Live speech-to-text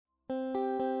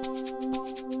Howdy,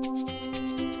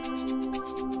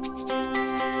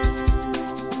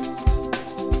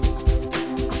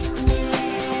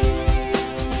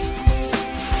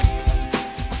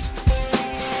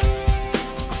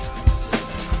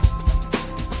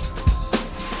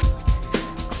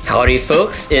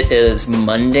 folks. It is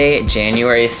Monday,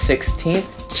 January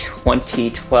 16th,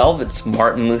 2012. It's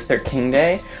Martin Luther King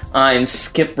Day. I'm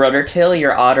Skip Ruddertail,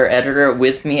 your otter editor.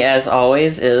 With me, as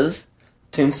always, is...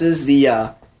 Toonces,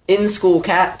 the in-school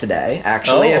cat today,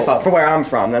 actually, for where I'm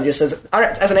from. Now, just as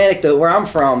an anecdote, where I'm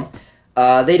from,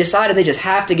 they decided they just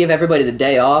have to give everybody the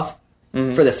day off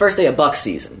for the first day of Buck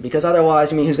season, because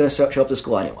otherwise, who's going to show up to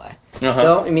school anyway?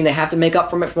 So, they have to make up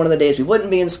for it for one of the days we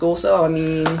wouldn't be in school, so,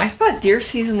 I thought deer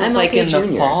season was like in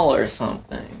the fall or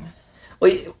something.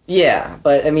 Well, yeah,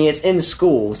 but, it's in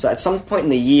school, so at some point in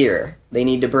the year, they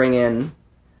need to bring in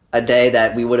a day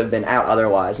that we would have been out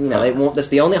otherwise. They won't. That's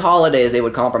the only holidays they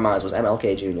would compromise was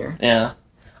MLK Jr. Yeah.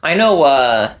 I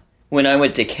know, when I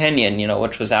went to Kenyon,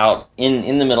 which was out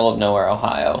in the middle of nowhere,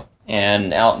 Ohio,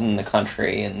 and out in the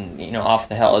country, and, off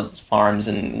the hills, farms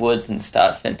and woods and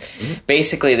stuff. And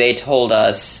basically they told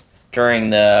us during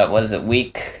the,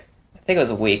 week? I think it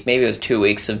was a week, maybe it was 2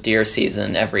 weeks of deer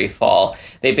season every fall.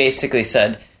 They basically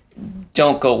said,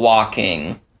 don't go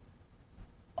walking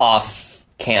off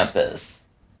campus.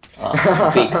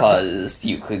 Because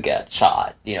you could get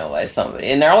shot, by somebody.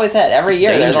 And they're always every year.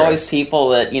 Dangerous. There's always people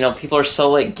that, people are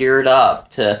so, geared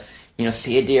up to...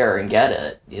 see a deer and get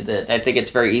it. That I think it's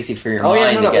very easy for your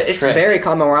mind to get tricked. It's very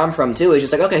common where I'm from, too. It's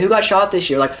just okay, who got shot this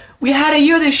year? Like, we had a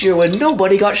year this year when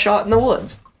nobody got shot in the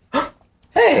woods.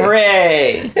 Hey!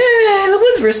 Hooray! Hey, the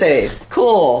woods were safe.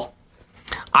 Cool.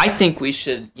 I think we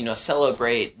should,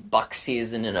 celebrate buck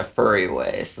season in a furry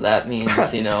way. So that means,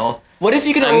 what if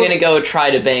you could I'm going to go try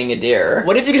to bang a deer.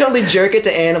 What if you could only jerk it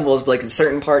to animals, in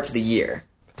certain parts of the year?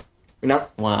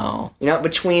 Wow.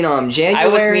 Between January. I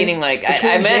was meaning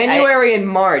January and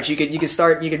March, you could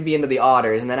be into the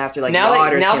otters, and then after the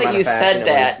otters. Now that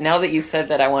you said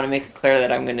that, I want to make it clear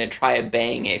that I'm going to try to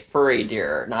bang a furry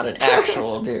deer, not an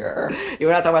actual deer. You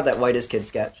were not talking about that Whitest Kid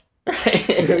sketch. Right.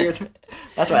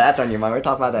 That's why that's on your mind. We were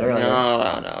talking about that earlier.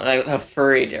 No. Like a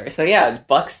furry deer. So yeah, it's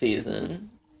buck season.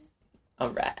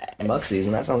 Alright. Buck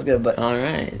season, that sounds good, but...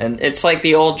 Alright. And it's like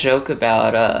the old joke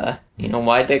about,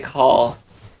 why'd they call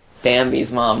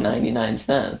Bambi's mom 99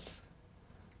 cents?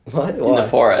 What? In the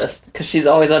forest. Because she's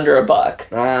always under a buck.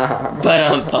 But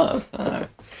I'm pumped.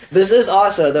 This is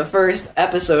also the first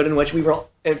episode in which we will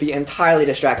be entirely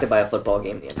distracted by a football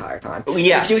game the entire time.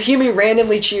 Yes. If you hear me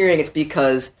randomly cheering, it's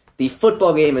because the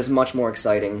football game is much more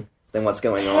exciting than what's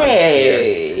going on.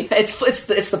 Hey! Here. It's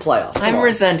the playoffs. I'm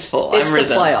resentful. It's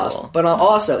the playoffs. But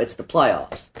also, it's the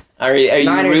playoffs. Are you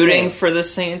Niners, rooting Saints. for the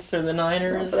Saints or the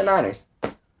Niners? No, for the Niners.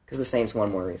 Because the Saints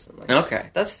won more recently. Okay,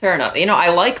 that's fair enough.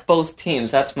 I like both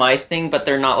teams. That's my thing, but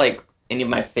they're not, any of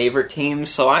my favorite teams,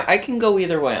 so I can go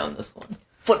either way on this one.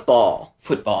 Football.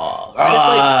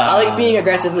 I like being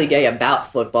aggressively gay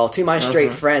about football to my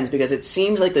straight friends, because it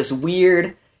seems like this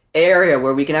weird area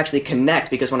where we can actually connect,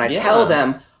 because when I tell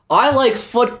them, I like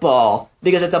football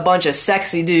because it's a bunch of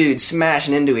sexy dudes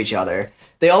smashing into each other,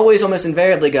 they always almost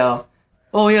invariably go,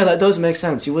 oh yeah, that does make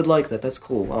sense. You would like that. That's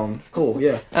cool. Cool,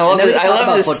 yeah. I love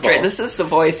this straight. This is the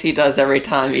voice he does every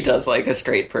time he does a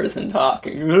straight person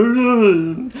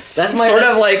talking. That's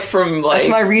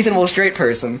my reasonable straight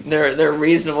person. They're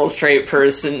reasonable straight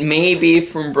person, maybe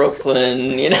from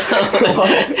Brooklyn.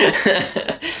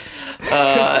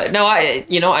 No,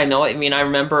 I know. I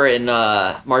remember in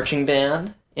marching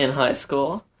band in high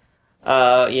school.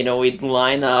 We'd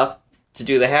line up to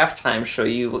do the halftime show.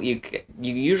 You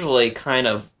usually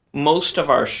most of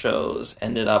our shows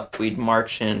ended up, we'd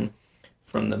march in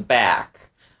from the back.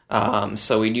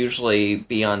 So we'd usually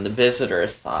be on the visitor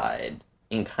side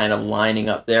and kind of lining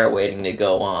up there waiting to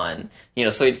go on.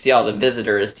 So we'd see all the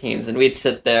visitors' teams, and we'd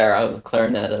sit there. I was a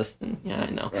clarinetist, and yeah, I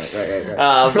know.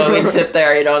 Right. But we'd sit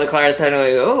there, the clarinet side, and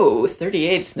we'd go, oh,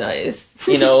 38's nice.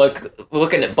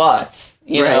 Looking at butts.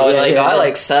 I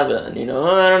like 7, I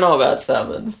don't know about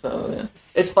 7, so, yeah.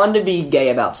 It's fun to be gay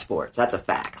about sports, that's a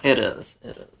fact. It is,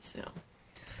 yeah.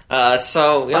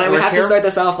 We have to start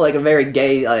this off like a very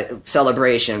gay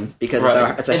celebration, because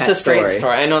it's a straight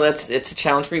story. I know it's a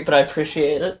challenge for you, but I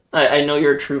appreciate it. I know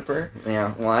you're a trooper.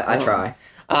 Yeah, well, I try.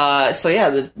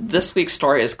 This week's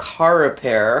story is Car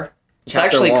Repair. It's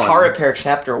Chapter actually 1. Car Repair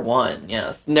Chapter 1,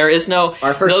 yes. And there is no...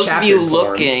 Our first those chapter of you porn.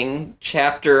 looking,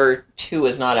 Chapter 2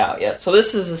 is not out yet. So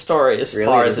this is the story as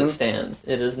far as it isn't? stands.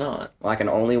 It is not. Well, I can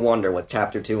only wonder what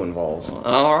Chapter 2 involves.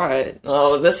 All right.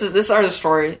 Well, this is our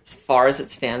story as far as it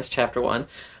stands, Chapter 1.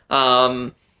 It's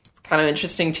kind of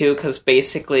interesting too, because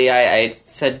basically I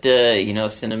said to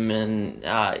Cinnamon,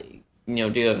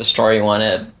 do you have a story you want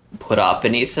to put up?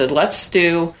 And he said, let's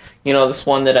do this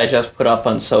one that I just put up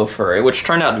on SoFurry, which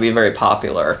turned out to be very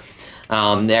popular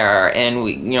there.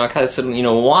 And I kind of said,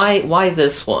 why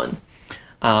this one?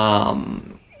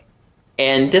 And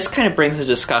this kind of brings a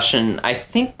discussion. I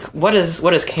think what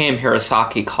does K.M.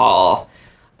 Hirosaki call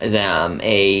them?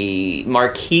 A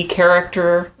marquee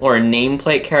character or a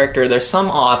nameplate character? There's some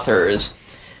authors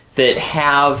that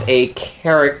have a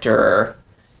character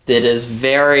that is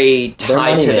very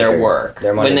tied to their work.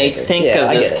 When they think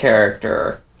of this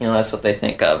character, that's what they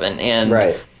think of. And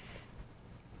right.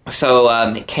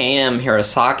 So K.M.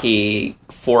 Hirosaki,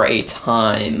 for a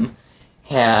time,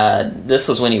 this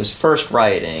was when he was first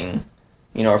writing,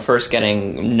 or first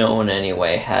getting known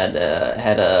anyway, had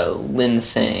a Lin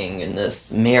Sing in this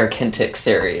Mayor Kintic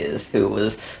series, who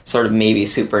was sort of maybe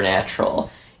supernatural.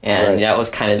 And that was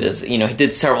kind of his, he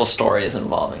did several stories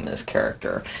involving this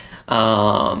character.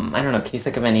 I don't know, can you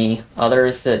think of any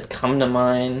others that come to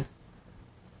mind?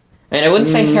 I mean, I wouldn't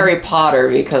say Harry Potter,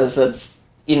 because that's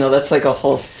like a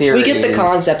whole series. We get the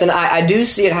concept, and I do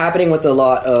see it happening with a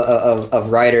lot of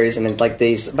writers, and like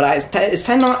these. But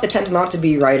it tends not to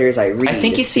be writers I read. I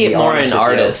think you see it more in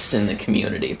artists in the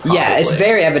community. Probably. Yeah, it's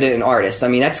very evident in artists. I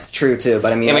mean, that's true too.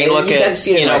 But I mean, look at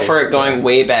for going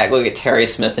way back, look at Terry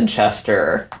Smith and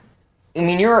Chester. I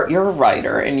mean, you're a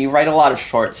writer, and you write a lot of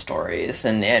short stories,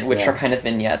 and which are kind of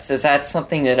vignettes. Is that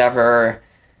something that ever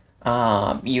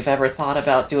you've ever thought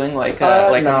about doing, like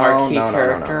a marquee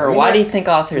character? Or why do you think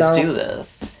authors do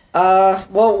this?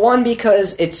 Well, one,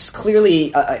 because it's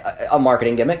clearly a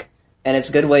marketing gimmick, and it's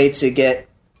a good way to get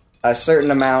a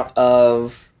certain amount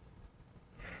of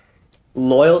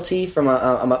loyalty from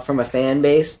a fan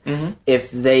base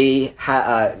if they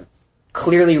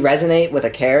clearly resonate with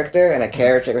a character, and a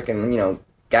character can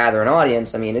gather an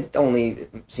audience. I mean, it only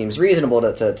seems reasonable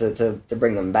to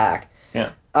bring them back.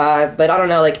 Yeah. But I don't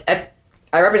know,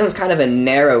 I represent kind of a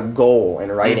narrow goal in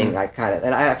writing.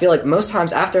 And I feel like most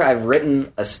times after I've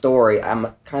written a story,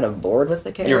 I'm kind of bored with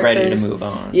the characters. You're ready to move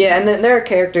on. Yeah, and then there are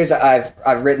characters that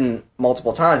I've written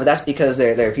multiple times, but that's because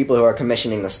they're people who are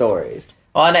commissioning the stories.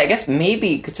 Well, and I guess maybe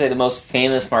you could say the most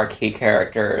famous marquee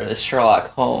character is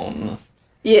Sherlock Holmes.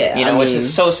 Yeah, which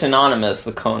is so synonymous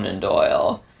with Conan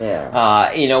Doyle.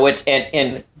 Yeah. Which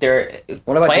and they're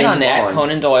what about playing James on that. Bond?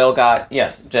 Conan Doyle got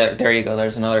there you go.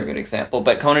 There's another good example.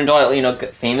 But Conan Doyle,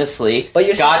 famously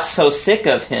got so sick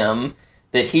of him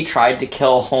that he tried to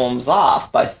kill Holmes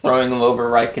off by throwing him over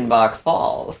Reichenbach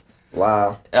Falls.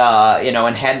 Wow.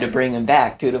 And had to bring him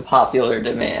back due to popular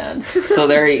demand. So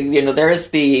there's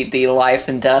the life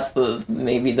and death of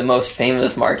maybe the most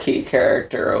famous marquee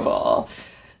character of all.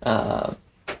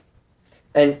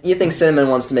 And you think Cinnamon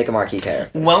wants to make a marquee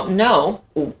character? Well, no.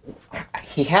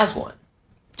 He has one.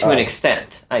 To an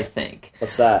extent, I think.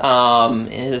 What's that?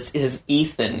 His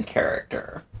Ethan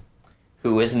character,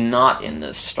 who is not in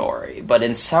this story, but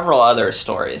in several other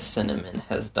stories Cinnamon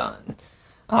has done,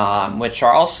 which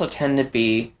are also tend to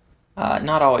be,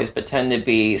 not always, but tend to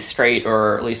be straight,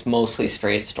 or at least mostly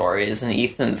straight stories, and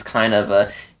Ethan's kind of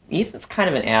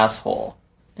an asshole.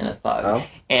 And a thug. Oh.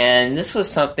 And this was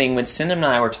something when Cinnamon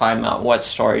and I were talking about what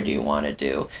story do you want to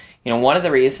do. One of the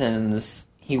reasons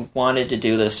he wanted to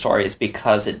do this story is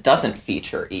because it doesn't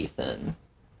feature Ethan.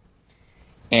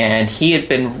 And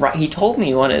he told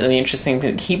me one of the interesting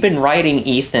things, he'd been writing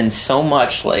Ethan so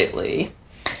much lately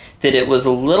that it was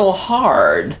a little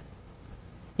hard.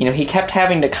 He kept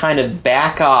having to kind of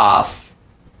back off,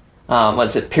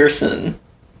 Pearson?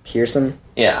 Pearson?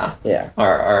 Yeah. Yeah.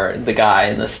 Or the guy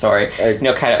in the story. Kind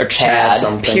of, or Chad.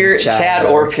 Chad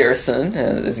or Pearson,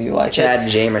 as you like Chad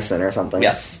Jameson or something.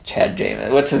 Yes, Chad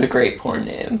Jameson, which is a great porn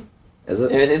name. Is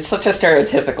it? It's such a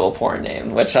stereotypical porn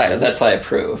name, that's why I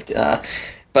approved.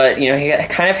 But, he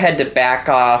kind of had to back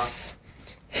off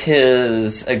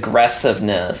his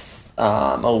aggressiveness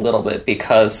a little bit,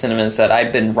 because Cinnamon said,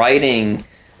 I've been writing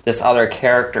this other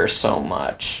character so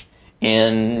much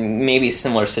in maybe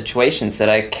similar situations that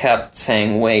I kept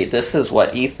saying, wait, this is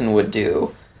what Ethan would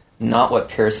do, not what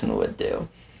Pearson would do.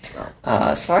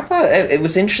 So I thought it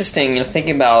was interesting,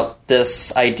 thinking about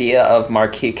this idea of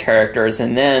marquee characters,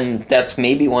 and then that's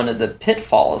maybe one of the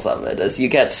pitfalls of it, as you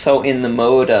get so in the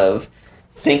mode of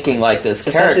thinking like this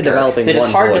character that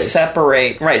it's hard to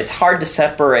separate. Right, it's hard to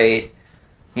separate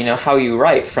how you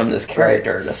write from this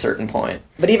character at a certain point.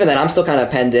 But even then, I'm still kind of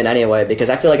penned in anyway, because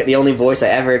I feel like the only voice I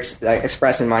ever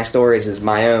express in my stories is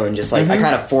my own. Just I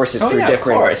kind of force it through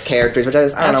different characters, which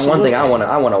I don't know. One thing I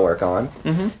want to work on,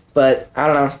 but I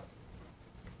don't know.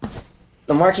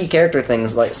 the marquee character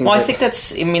things like. Well, I think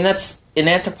that's in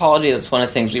anthropology. That's one of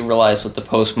the things we realize with the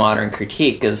postmodern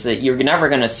critique is that you're never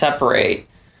going to separate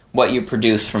what you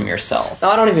produce from yourself. No,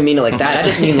 I don't even mean it like that. I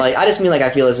just mean like I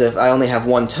feel as if I only have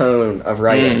one tone of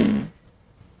writing,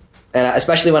 and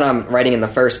especially when I'm writing in the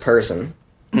first person,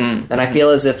 and I feel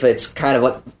as if it's kind of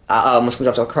what almost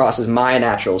comes across as my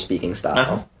natural speaking style.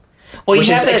 Uh-huh. Well,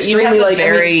 you have a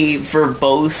very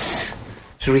verbose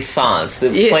jouissance,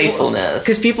 the playfulness.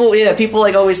 Because people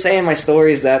like always say in my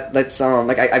stories that's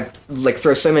like I like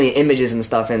throw so many images and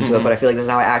stuff into it, but I feel like this is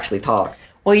how I actually talk.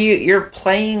 Well, you're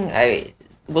playing.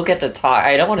 We'll get to talk.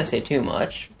 I don't want to say too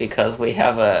much because we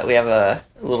have a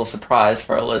little surprise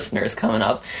for our listeners coming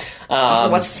up.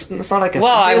 It's not like a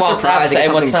I won't surprise. Say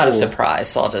it's not a surprise,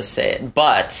 so I'll just say it.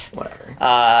 But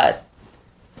whatever.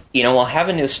 We'll have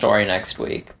a new story next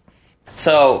week.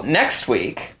 So next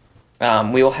week,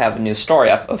 we will have a new story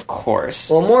up, of course.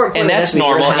 Well, more importantly, and that's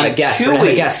normal. We're going to have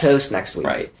a guest host next week.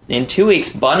 Right. In 2 weeks,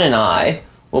 Bun and I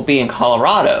will be in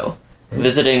Colorado,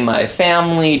 visiting my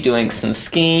family, doing some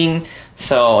skiing.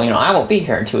 So, I won't be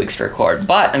here in 2 weeks to record,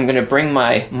 but I'm going to bring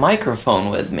my microphone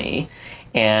with me.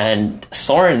 And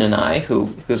Soren and I,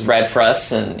 who's read for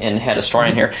us and had a story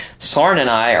in here, Soren and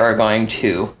I are going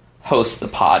to host the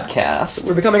podcast.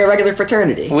 We're becoming a regular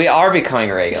fraternity. We are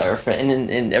becoming a regular,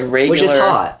 in a regular, which is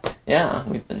hot. Yeah,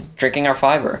 we've been drinking our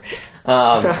fiber.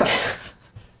 Let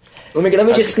me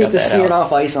just sneak the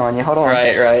Smirnoff Ice on you. Hold on.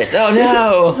 Right. Oh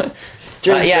no.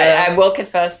 I will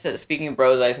confess that speaking of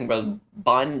Bros Ice and Bros,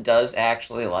 Bun does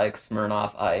actually like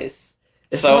Smirnoff Ice.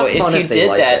 So if you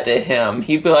did that to him,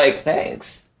 he'd be like,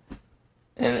 "Thanks."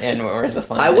 And where's the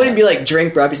fun? I wouldn't be like,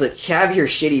 drink, bro. I'd be like, have your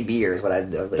shitty beer is what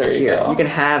I'd do. Like, here, you can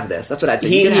have this. That's what I'd say.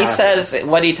 He says this.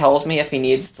 What he tells me if he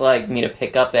needs me to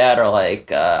pick up that or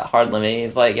hard lemon,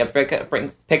 he's like, yeah,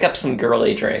 pick up some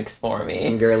girly drinks for me.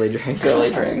 Some girly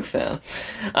drinks. Yeah.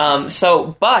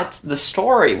 But the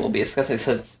story we'll be discussing,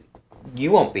 since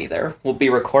you won't be there, we'll be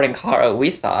recording Colorado.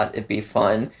 We thought it'd be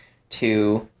fun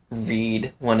to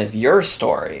read one of your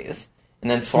stories. And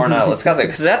then Soren and I will discuss it,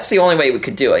 because that's the only way we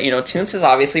could do it. Toonses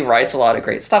obviously writes a lot of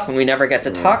great stuff, and we never get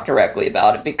to talk directly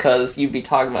about it, because you'd be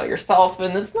talking about yourself,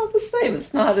 and it's not the same.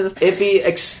 It's not as... It'd be...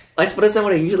 But is that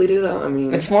what I usually do, though? I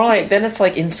mean... It's more like... Then it's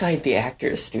like inside the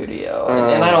actor's studio,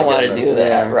 and I don't want to do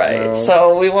that, right? No.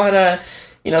 So we want to...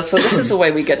 so this is the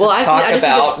way we get to talk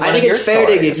about I think it's fair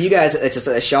to give you guys just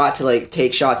a shot to,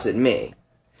 take shots at me.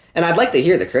 And I'd like to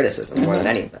hear the criticism more than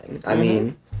anything. I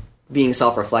mean... being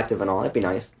self-reflective and all, that'd be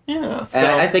nice. Yeah. So. And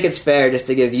I think it's fair just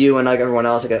to give you and everyone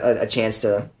else a chance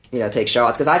to, take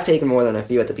shots, because I've taken more than a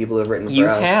few at the people who have written for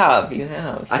us. You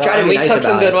have. So, I try to be nice about it. We took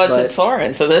some good ones at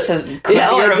Soren, so this is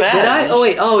your revenge. Did I? Oh,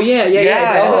 wait. Oh, yeah.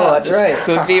 Oh, that's right.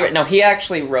 Could be. No, he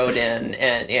actually wrote in,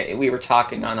 and we were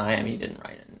talking on IM. He didn't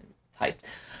write in. Typed.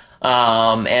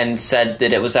 And said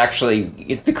that it was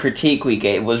actually, the critique we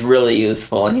gave was really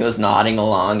useful, and he was nodding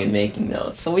along and making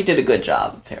notes. So we did a good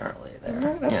job, apparently.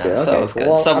 There. That's good. Okay, so it was good.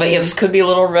 Well, this could be a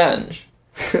little revenge.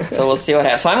 So we'll see what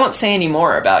happens. So I won't say any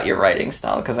more about your writing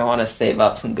style, because I want to save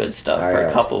up some good stuff for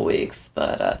a couple weeks.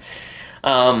 But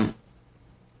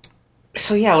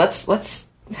let's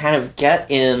kind of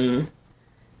get in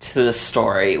to the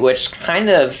story, which kind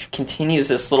of continues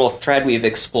this little thread we've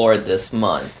explored this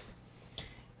month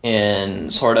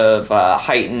in sort of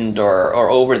heightened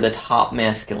or over the top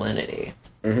masculinity.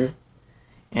 Mm-hmm.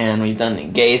 And we've done a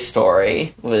gay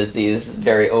story with these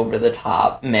very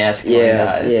over-the-top masculine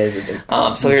guys.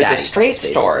 Yeah. So here's a straight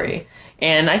story.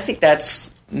 And I think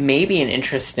that's maybe an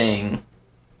interesting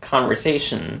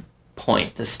conversation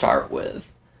point to start with,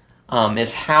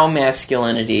 is how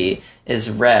masculinity is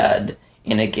read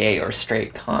in a gay or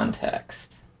straight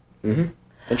context. Mm-hmm.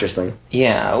 Interesting.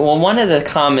 Yeah. Well, one of the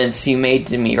comments you made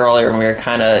to me earlier when we were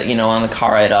kind of, on the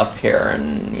car ride up here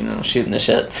and, shooting the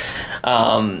shit,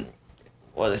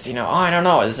 was, I don't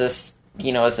know, is this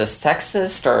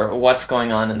sexist or what's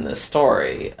going on in this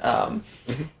story?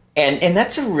 Mm-hmm. And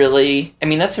that's a really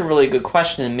good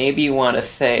question, and maybe you want to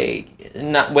say,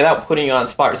 not without putting you on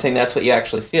the spot or saying that's what you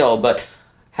actually feel, but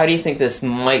how do you think this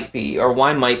might be, or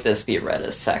why might this be read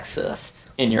as sexist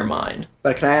in your mind?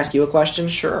 But can I ask you a question?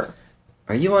 Sure.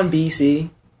 Are you on BC?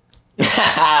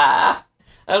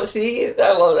 Oh, see?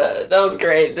 That was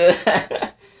great.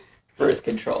 Birth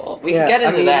control. We can get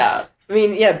into that. I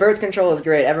mean, yeah, birth control is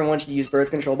great. Everyone should use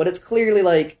birth control, but it's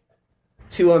clearly,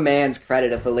 to a man's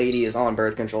credit if a lady is on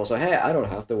birth control. So, hey, I don't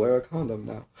have to wear a condom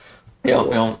now.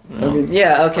 No. I mean,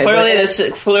 yeah, okay.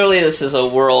 Clearly this is a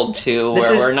world, too,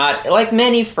 where we're not... Like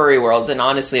many furry worlds, and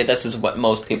honestly, this is what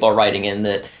most people are writing in,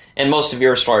 and most of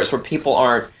your stories, where people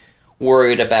aren't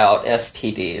worried about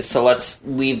STDs. So let's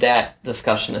leave that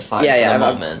discussion aside for the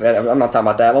moment. I'm not talking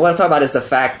about that. What I'm talking about is the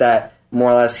fact that more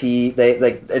or less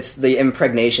it's the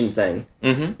impregnation thing.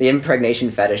 Mm-hmm. The impregnation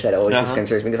fetish that always just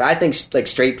concerns me, because I think like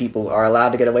straight people are allowed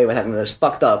to get away with having those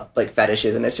fucked up like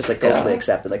fetishes, and it's just like culturally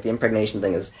accepted. Like the impregnation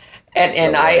thing is.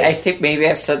 And I think maybe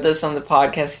I've said this on the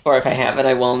podcast before. If I haven't,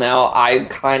 I will now. I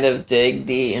kind of dig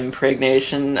the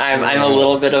impregnation. I'm a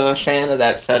little bit of a fan of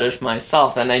that fetish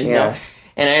myself, and I know.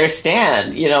 And I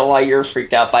understand, why you're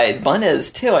freaked out by it. Bun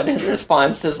is, too, and his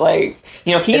response is like,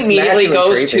 he it's immediately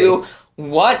goes creepy. To,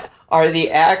 what are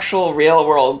the actual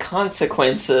real-world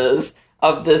consequences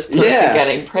of this person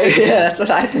getting pregnant? Yeah, that's what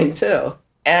I think, too.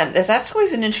 And that's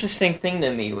always an interesting thing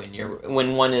to me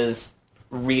when one is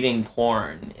reading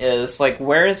porn, is like,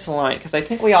 where is the line? Because I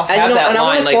think we all have that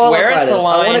line. Like, where is the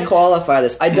line? I want to qualify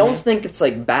this. I don't think it's,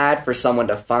 like, bad for someone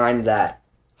to find that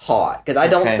hot, because I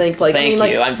don't think like thank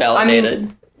you. I'm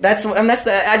validated. That's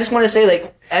I just want to say,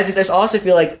 like, I also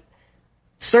feel like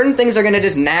certain things are going to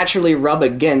just naturally rub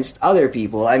against other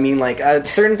people. I mean, like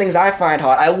certain things I find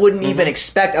hot, I wouldn't even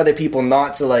expect other people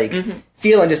not to like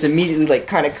feel and just immediately like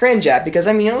kind of cringe at, because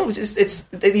I mean, it's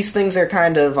these things are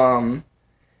kind of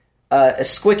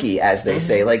squicky, as they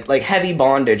say, like heavy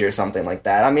bondage or something like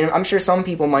that. I mean, I'm sure some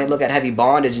people might look at heavy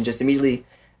bondage and just immediately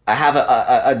have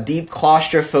a deep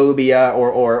claustrophobia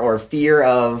or fear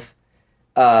of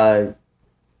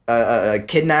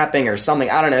kidnapping or something.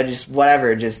 I don't know, just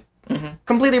whatever, just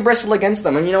completely bristle against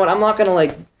them. And you know what? I'm not gonna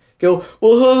like go,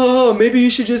 well, maybe you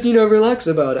should just relax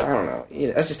about it. I don't know.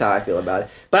 That's just how I feel about it.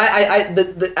 But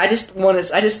I just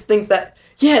think that.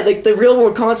 Yeah, like the real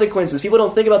world consequences. People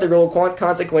don't think about the real world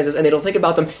consequences, and they don't think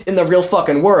about them in the real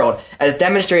fucking world, as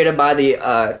demonstrated by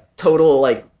the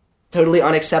totally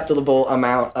unacceptable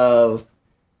amount of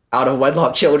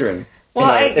out-of-wedlock children in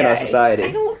our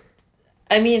society.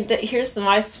 Here's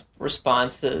my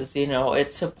response is,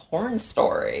 it's a porn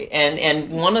story.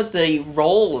 And one of the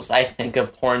roles, I think,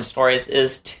 of porn stories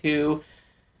is to,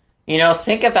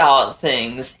 think about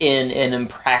things in an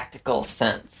impractical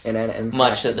sense.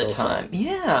 Much of the time.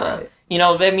 Yeah. Right.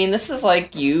 This is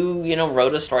like you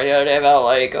wrote a story the other day about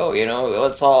like,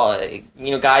 let's all, guys in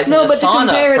the sauna. No, but to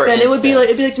compare it, then it'd be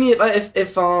like to me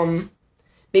if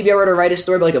maybe I were to write a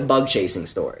story about like a bug chasing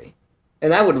story,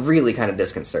 and that would really kind of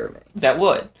disconcert me. That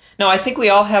would. No, I think we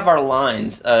all have our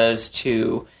lines as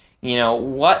to,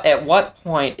 at what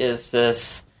point is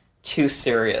this too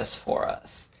serious for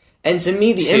us? And to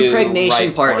me, the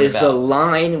impregnation part is the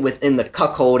line within the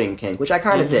cuckolding kink, which I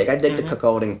kind of dig. I dig the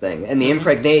cuckolding thing. And the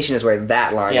impregnation is where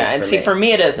that line is for me. Yeah, and see, for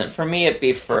me it isn't. For me it'd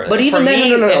be further. But even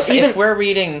then, no. If we're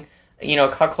reading, a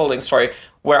cuckolding story,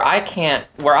 where I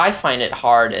find it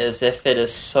hard is if it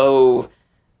is so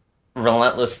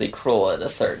relentlessly cruel at a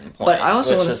certain point,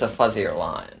 which is a fuzzier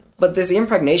line. But there's the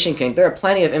impregnation kink. There are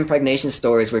plenty of impregnation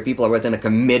stories where people are within a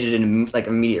committed and like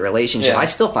immediate relationship. Yeah. I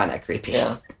still find that creepy.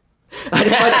 Yeah. I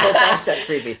just find the whole concept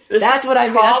creepy. That's what I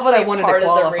mean. That's what I wanted to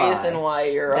qualify. The reason why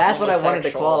you're that's what I wanted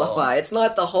to qualify. It's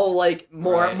not the whole like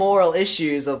moral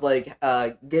issues of like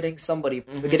getting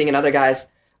another guy's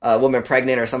woman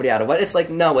pregnant or somebody out of what. It's like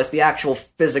no, it's the actual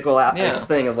physical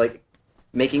thing of like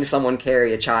making someone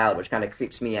carry a child, which kind of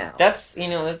creeps me out. That's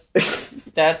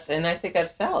that's and I think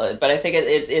that's valid. But I think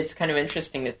it's kind of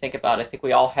interesting to think about. I think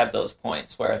we all have those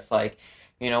points where it's like,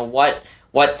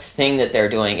 what thing that they're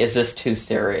doing, is this too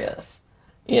serious?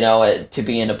 To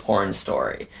be in a porn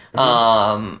story.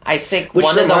 I think which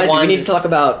one of the ones... we need to talk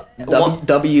about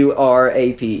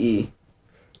WRAPE.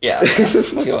 Yeah,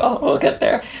 we'll get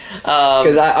there.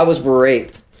 Because I was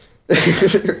raped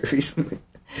recently.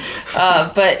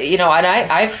 But, and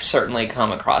I've certainly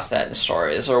come across that in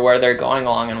stories, or where they're going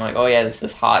along and I'm like, oh yeah, this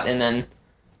is hot, and then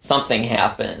something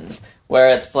happens where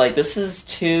it's like, this is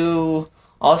too...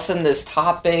 all of a sudden this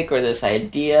topic or this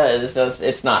idea is just,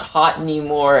 it's not hot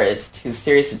anymore, it's too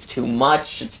serious, it's too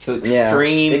much, it's too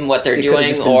extreme what they're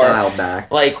doing, or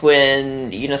like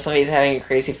when somebody's having a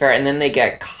crazy affair and then they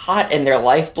get caught and their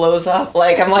life blows up.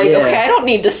 Like I'm like, okay, I don't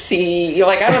need to see,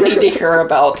 I don't need to hear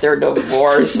about their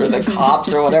divorce or the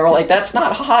cops or whatever. Like that's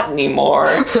not hot anymore.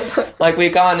 Like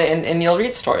we've gone and you'll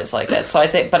read stories like that. So I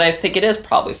think it is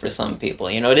probably for some people.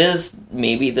 It is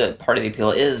maybe the part of the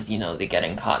appeal is the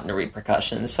getting caught in the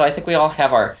repercussions. So I think we all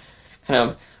have our kind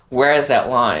of where is that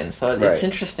line. So it's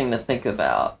interesting to think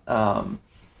about.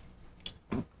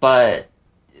 But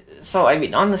so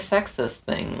on the sexist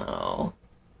thing though.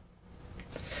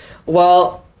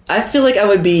 Well, I feel like I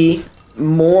would be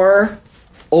more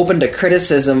open to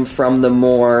criticism from the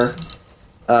more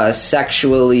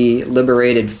sexually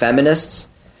liberated feminists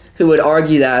who would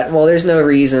argue that, well, there's no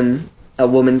reason a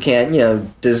woman can't,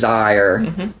 desire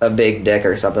a big dick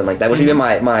or something like that, which would be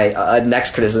my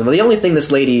next criticism. The only thing the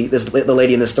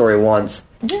lady in this story wants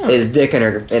is dick in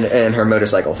her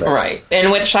motorcycle fist. Right.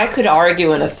 And which I could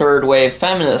argue in a third wave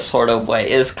feminist sort of way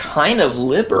is kind of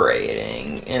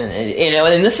liberating.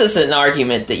 And this is an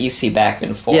argument that you see back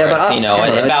and forth,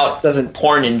 about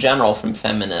porn in general from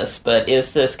feminists, but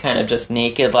is this kind of just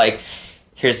naked, like,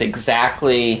 here's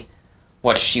exactly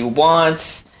what she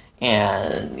wants,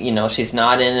 and she's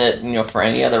not in it for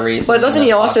any other reason. But doesn't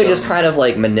he also just kind of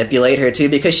like manipulate her too?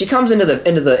 Because she comes into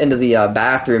the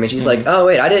bathroom and she's like, "Oh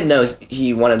wait, I didn't know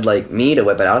he wanted like me to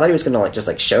whip it out. I thought he was gonna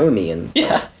just show me." And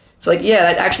it's like,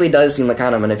 that actually does seem like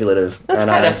kind of manipulative. That's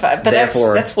kind of fun, but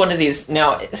that's one of these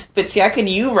now. But see, I could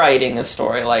you writing a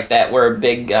story like that where a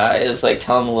big guy is like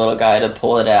telling the little guy to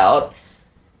pull it out,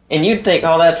 and you'd think,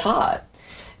 "Oh, that's hot."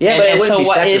 Yeah, but it wouldn't be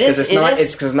sexist because it's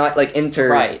not like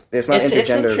right. It's not it's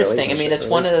intergender. Interesting. I mean, it's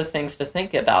one of the things to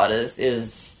think about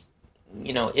is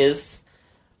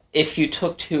if you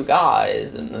took two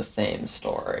guys in the same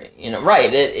story,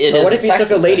 right? It what if you took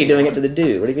a lady doing it to the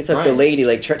dude? What if you took the lady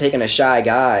taking a shy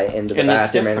guy into the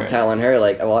bathroom and telling her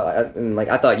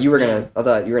I thought you were gonna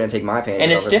take my panties.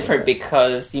 And it's different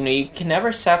because you can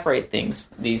never separate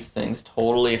these things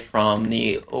totally from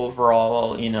the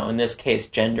overall in this case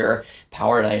gender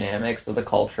power dynamics of the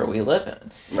culture we live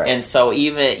in. Right. And so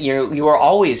even you are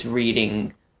always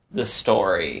reading the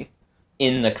story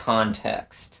in the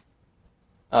context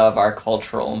of our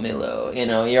cultural milieu.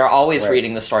 You're always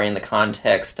reading the story in the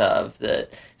context of the.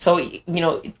 So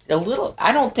a little.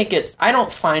 I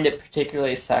don't find it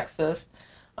particularly sexist.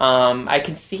 I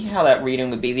can see how that reading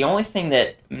would be. The only thing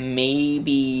that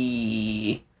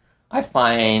maybe I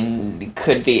find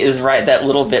could be is that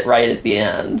little bit right at the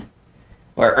end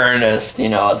where Ernest,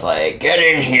 is like, "Get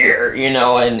in here,"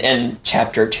 and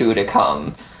chapter 2 to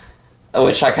come,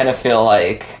 which I kind of feel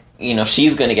like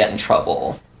she's going to get in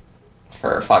trouble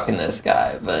for fucking this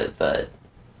guy, but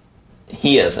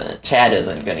he isn't. Chad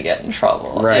isn't going to get in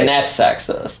trouble, right? And that's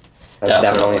sexist. That's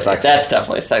definitely sexist. That's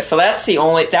definitely sexist. So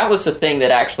that was the thing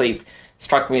that actually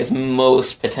struck me as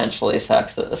most potentially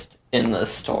sexist in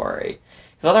this story.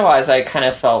 Because otherwise, I kind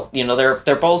of felt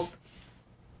they're both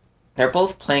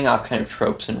playing off kind of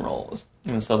tropes and roles,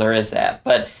 and so there is that.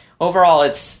 But overall,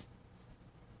 it's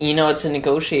it's a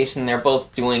negotiation. They're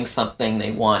both doing something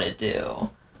they want to do.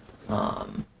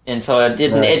 And so it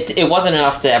didn't. Right. It wasn't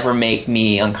enough to ever make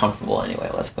me uncomfortable. Anyway,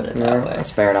 let's put it that way.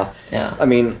 That's fair enough. Yeah. I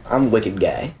mean, I'm wicked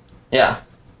gay. Yeah.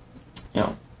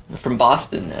 I'm from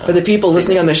Boston now. For the people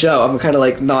listening on the show, I'm kind of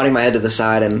like nodding my head to the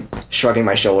side and shrugging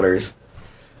my shoulders.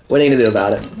 What are you gonna do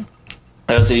about it?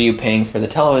 Those of you paying for the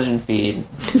television feed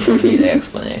need the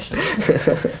explanation.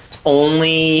 It's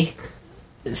only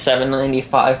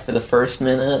 $7.95 for the first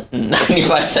minute and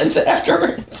 95 cents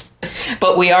afterwards.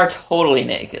 But we are totally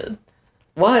naked.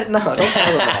 What? No, don't tell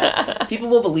them that. People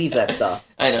will believe that stuff.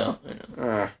 I know.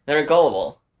 They're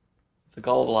gullible. It's a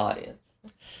gullible audience.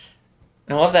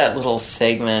 I love that little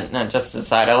segment, not just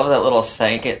aside, I love that little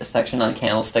section on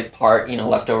Candlestick Park,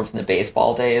 left over from the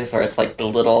baseball days, where it's like the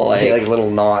little,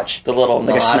 little notch. The little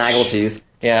notch. Like a snaggletooth.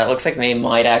 Yeah, it looks like they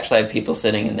might actually have people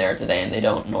sitting in there today, and they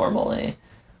don't normally.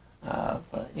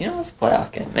 But, it's a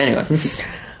playoff game. Anyway.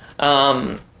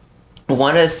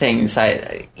 One of the things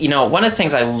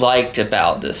I liked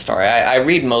about this story, I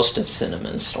read most of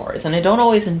Cinnamon's stories, and I don't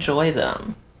always enjoy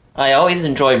them. I always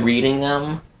enjoy reading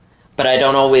them, but I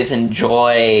don't always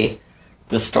enjoy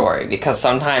the story, because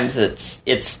sometimes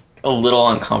it's a little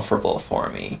uncomfortable for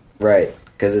me. Right.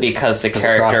 Because the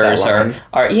characters are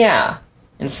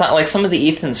and so, like some of the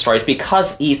Ethan stories,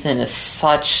 because Ethan is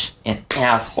such an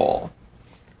asshole.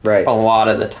 Right. A lot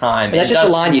of the time. And that's just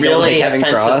a line you don't like having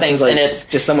crossed. It's like, and it's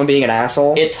just someone being an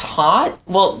asshole. It's hot.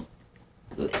 Well,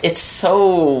 it's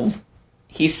so...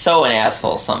 He's so an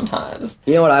asshole sometimes.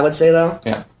 You know what I would say, though?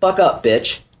 Yeah. Fuck up,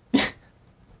 bitch.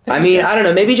 I mean, I don't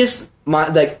know. Maybe just...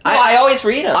 I always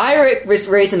read them. I was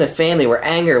raised in a family where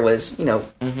anger was,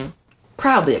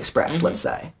 proudly expressed, let's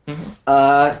say.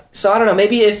 Mm-hmm. So I don't know.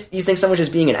 Maybe if you think someone's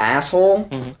just being an asshole,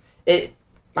 I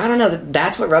don't know.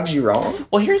 That's what rubs you wrong.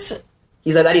 Well, he's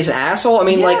an asshole. I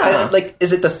mean,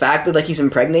 is it the fact that he's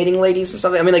impregnating ladies or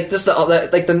something? I mean, this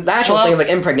the natural thing of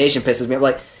impregnation pisses me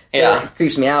off. It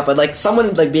creeps me out. But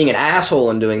someone being an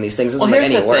asshole and doing these things isn't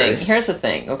any worse. Here's the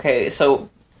thing. Okay, so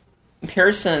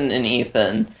Pearson and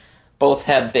Ethan both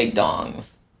have big dongs.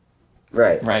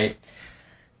 Right. Right.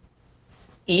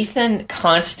 Ethan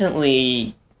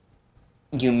constantly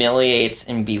humiliates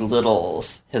and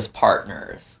belittles his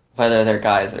partners, whether they're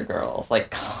guys or girls.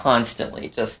 Constantly,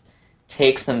 just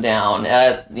takes them down,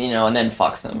 and then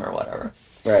fucks them or whatever.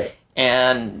 Right.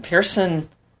 And Pearson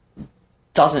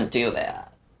doesn't do that.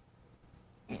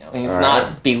 You know, he's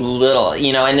not belittle.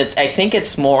 You know, and I think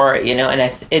it's more. You know,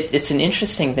 and it's an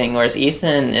interesting thing. Whereas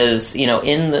Ethan is, you know,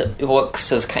 in the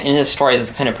books, in his stories,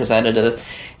 is kind of presented as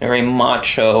very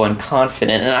macho and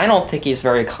confident, and I don't think he's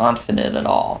very confident at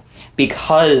all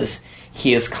because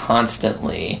he is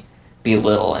constantly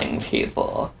belittling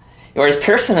people. Whereas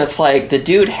Pearson, it's like the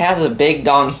dude has a big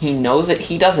dong. He knows it.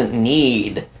 He doesn't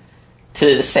need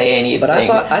to say anything but I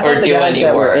thought or the do guys any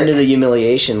that work. were into the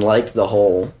humiliation liked the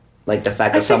whole. Like the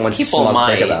fact that someone's smug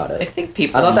prick about it. I think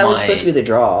people. I thought that was supposed to be the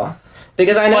draw,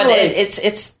 because I know but like,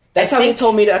 it's. That's how he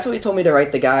told me. That's what he told me to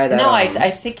write the guy. That no, I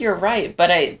think you're right.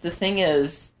 But the thing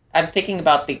is, I'm thinking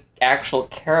about the actual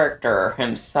character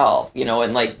himself. You know,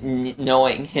 and like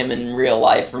knowing him in real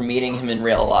life or meeting him in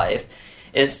real life,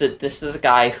 is that this is a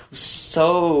guy who's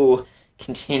so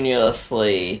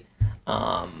continuously.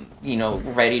 You know,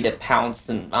 ready to pounce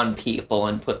on people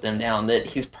and put them down,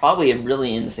 that he's probably a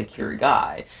really insecure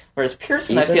guy. Whereas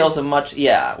Pearson, Ethan? I feel, is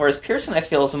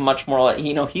a much more like,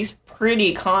 you know, he's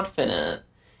pretty confident,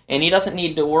 and he doesn't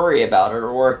need to worry about it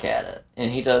or work at it. And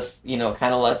he just, you know,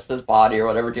 kind of lets his body or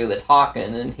whatever do the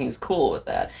talking, and he's cool with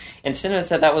that. And Cinnamon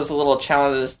said that was a little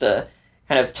challenge to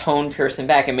kind of tone Pearson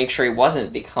back and make sure he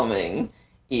wasn't becoming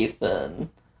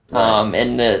Ethan. Right.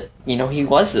 And that, you know, he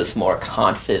was this more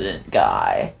confident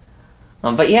guy.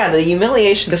 But yeah, the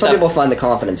humiliation because stuff... some people find the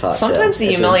confidence hot. Sometimes too.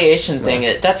 the humiliation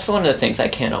thing, that's one of the things I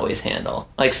can't always handle.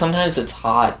 Like, sometimes it's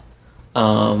hot.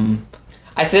 I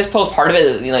suppose part of it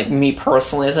is, like, me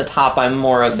personally as a top, I'm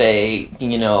more of a,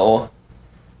 you know...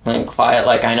 I'm quiet,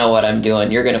 like, I know what I'm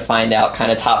doing. You're going to find out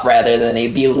kind of top rather than a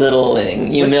belittling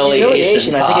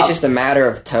humiliation top. I think it's just a matter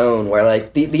of tone, where,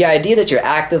 like, the idea that you're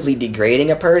actively degrading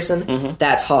a person,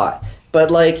 that's hot. But,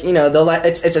 like, you know,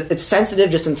 it's sensitive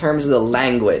just in terms of the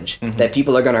language that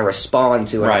people are going to respond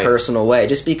to in a personal way.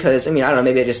 Just because, I mean, I don't know,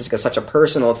 maybe it's just such a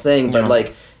personal thing, but,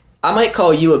 like, I might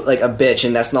call you, a bitch,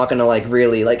 and that's not going to, like,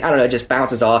 really, like, I don't know, it just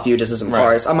bounces off you, just isn't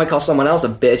parts. I might call someone else a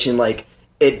bitch, and, like,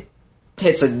 it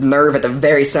hits a nerve at the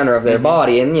very center of their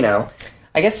body, and, you know...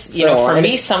 I guess, you know, for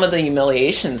me, some of the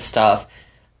humiliation stuff...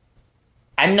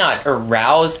 I'm not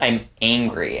aroused. I'm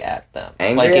angry at them.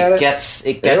 Angry at it gets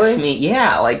really? me.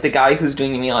 Yeah, like the guy who's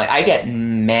doing me. Like I get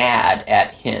mad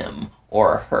at him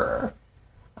or her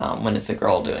when it's a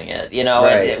girl doing it. You know,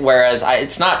 whereas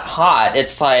it's not hot.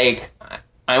 It's like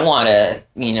I want to,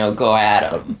 you know, go at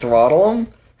them, throttle them.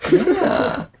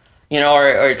 Yeah. You know,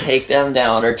 or take them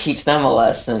down, or teach them a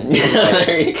lesson.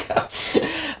 There you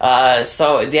go.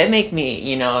 So that make me,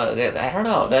 you know, I don't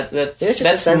know.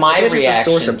 That's my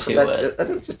reaction to it. I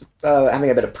think it's just having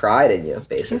a bit of pride in you,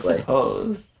 basically. I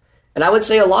suppose. And I would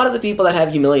say a lot of the people that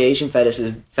have humiliation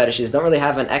fetishes don't really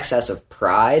have an excess of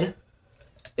pride.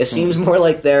 It seems more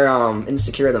like they're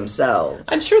insecure themselves.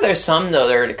 I'm sure there's some, though,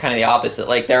 that are kind of the opposite.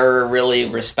 Like, they're really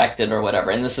respected or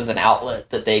whatever, and this is an outlet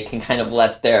that they can kind of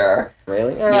let their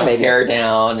hair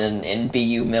down and be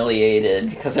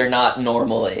humiliated because they're not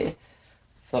normally.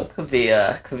 So it could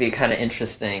be kind of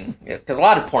interesting. Because a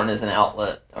lot of porn is an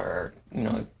outlet or, you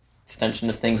know, extension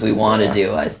of things we want to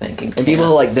do, I think. And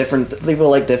people like different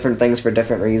things for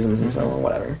different reasons and so on,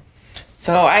 whatever.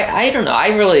 So I don't know.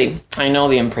 I know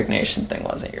the impregnation thing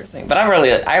wasn't your thing, but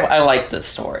I like this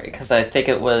story because I think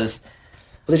it was.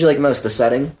 What did you like most? The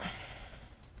setting.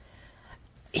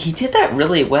 He did that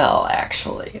really well,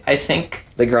 actually. I think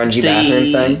the grungy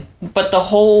bathroom thing, but the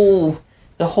whole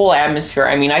atmosphere.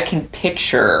 I mean, I can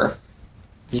picture.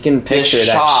 You can picture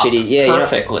that shitty,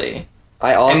 perfectly. You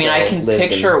know, I can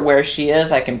picture where she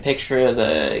is. I can picture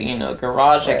the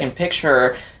garage. Right. I can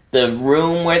picture the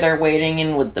room where they're waiting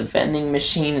in with the vending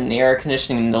machine and the air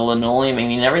conditioning and the linoleum. I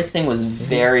mean, everything was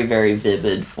very, very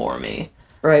vivid for me.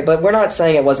 Right, but we're not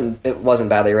saying it wasn't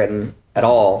badly written at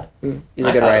all. He's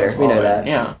a good writer. We know that.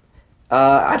 Yeah.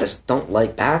 I just don't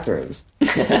like bathrooms.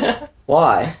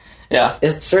 Why? Yeah.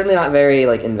 It's certainly not very,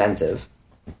 like, inventive.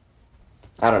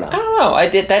 I don't know.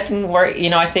 That didn't work. You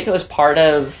know, I think it was part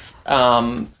of,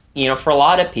 for a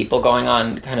lot of people going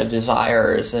on kind of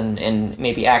desires and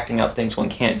maybe acting out things one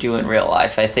can't do in real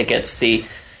life. I think it's the,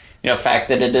 fact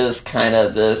that it is kind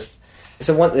of this...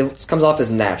 So it comes off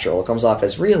as natural. It comes off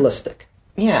as realistic.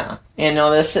 Yeah.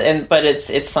 But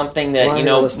it's something that,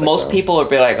 most people would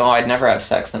be like, oh, I'd never have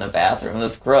sex in a bathroom.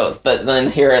 That's gross. But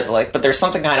then here it's like, but there's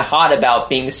something kind of hot about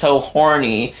being so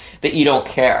horny that you don't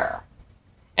care.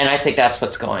 And I think that's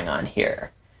what's going on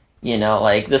here.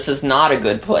 This is not a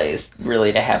good place,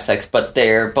 really, to have sex, but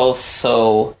they're both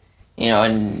so,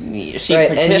 and she right,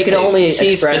 and you can only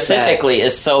she express specifically that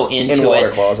is so into in water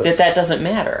it closets. that doesn't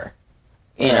matter.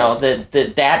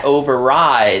 That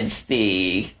overrides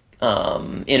the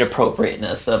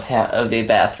inappropriateness of a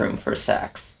bathroom for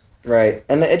sex. Right,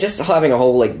 and it just having a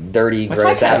whole like dirty,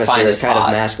 gross atmosphere is kind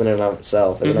of masculine in and of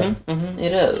itself, isn't it? Mm-hmm,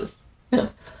 it is. Yeah.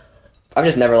 I've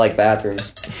just never liked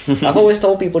bathrooms. I've always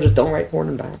told people just don't write porn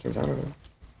in bathrooms. I don't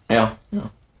know. Yeah.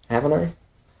 Haven't I?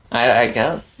 I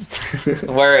guess.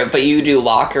 But you do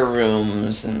locker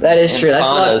rooms and that is true. Saunas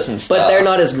That's not, and stuff. But they're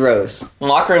not as gross.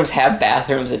 Locker rooms have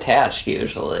bathrooms attached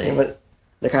usually. Yeah, but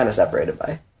they're kind of separated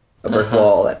by a brick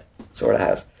wall that sort of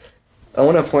has. I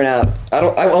want to point out. I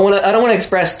don't want to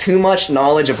express too much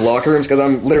knowledge of locker rooms because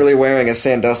I'm literally wearing a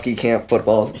Sandusky camp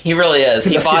football. He really is.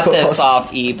 He bought football. this off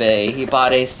eBay. He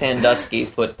bought a Sandusky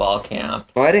football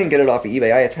camp. Well, I didn't get it off of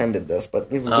eBay. I attended this, but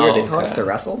it was weird. They taught us to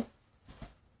wrestle.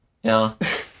 Yeah.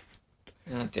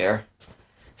 Oh dear.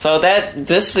 So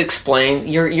this explains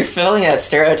you're filling that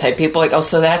stereotype. People are like, oh,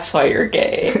 so that's why you're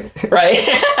gay, right?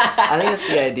 I think that's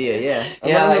the idea. Yeah.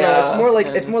 No.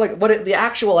 It's more like what the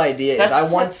actual idea is.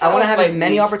 I want to have as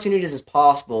many opportunities as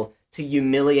possible to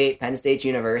humiliate Penn State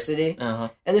University, and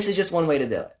this is just one way to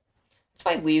do it.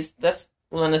 That's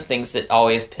one of the things that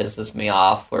always pisses me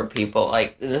off. Where people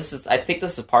like I think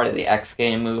this is part of the X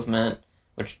game movement,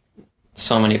 which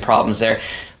so many problems there.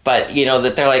 But,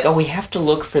 that they're like, oh, we have to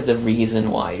look for the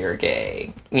reason why you're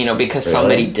gay. Because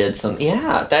somebody did something.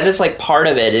 Yeah, that is, part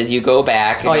of it is you go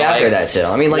back. And I've heard that, too.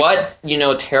 I mean, what,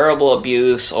 terrible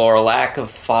abuse or lack of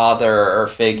father or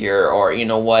figure or,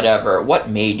 whatever,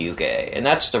 what made you gay? And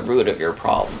that's the root of your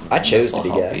problem. I chose to be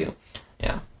gay. You.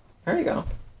 Yeah. There you go.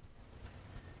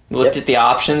 You looked at the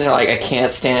options, they're like, I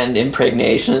can't stand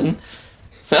impregnation.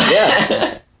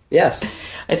 Yeah. Yes.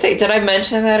 Did I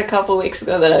mention that a couple weeks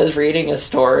ago that I was reading a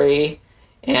story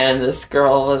and this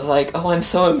girl was like, oh, I'm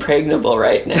so impregnable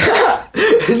right now.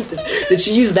 Did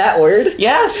she use that word?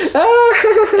 Yes.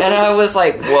 And I was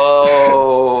like,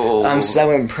 whoa. I'm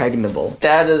so impregnable.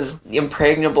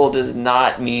 Impregnable does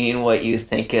not mean what you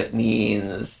think it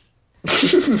means,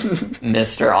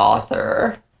 Mr.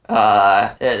 Author.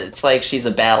 It's like she's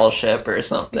a battleship or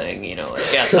something,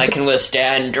 yes, I can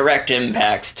withstand direct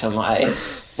impacts to my...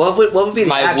 What would be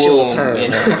the actual term?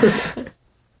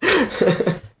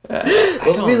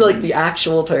 What would be the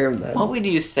actual term then? What would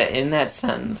you say in that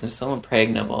sentence? I'm so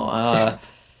impregnable.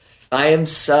 I'm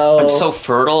so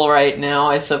fertile right now,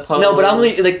 I suppose. No, but I'm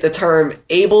the term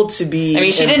able to be. I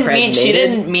mean, she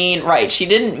didn't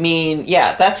mean.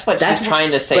 Yeah, that's what she's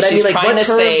trying to say. But she's trying to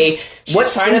say. What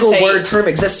single word term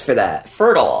exists for that?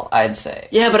 Fertile, I'd say.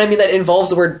 Yeah, but I mean that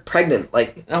involves the word pregnant.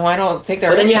 No, I don't think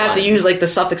there is. But then you have to use the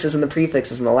suffixes and the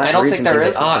prefixes and the Latin. I don't think there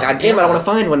is. Oh, god damn it! I want to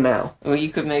find one now. Well, you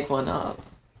could make one up.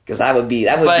 Because that would be.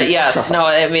 But yes, no.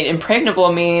 I mean,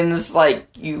 impregnable means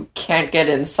you can't get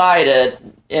inside it,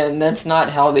 and that's not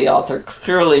how the author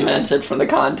clearly meant it from the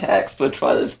context, which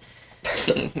was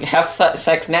have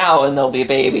sex now and there'll be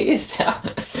babies.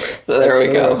 So there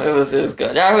we go. It was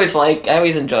good. I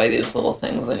always enjoy these little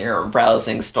things when you're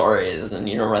browsing stories and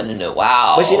run into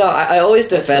wow. But I always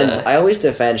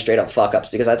defend straight up fuck ups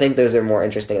because I think those are more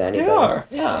interesting than anything. They are,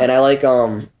 yeah. And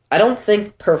I don't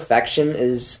think perfection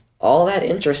is all that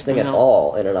interesting at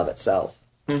all in and of itself.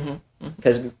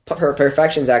 Because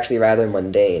perfection is actually rather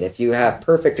mundane. If you have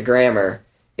perfect grammar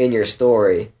in your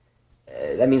story,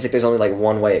 that means there's only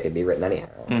one way it could be written anyhow.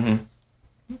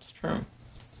 That's true.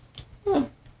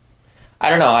 I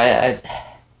don't know.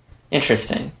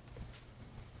 Interesting.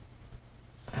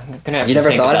 I'm gonna have you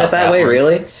never thought of it that way,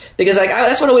 really? Because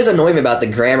that's what always annoyed me about the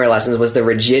grammar lessons was the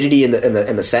rigidity in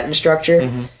the sentence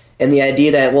structure. And the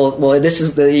idea that this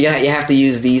is you have to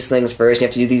use these things first. You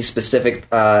have to use these specific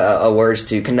words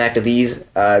to connect to these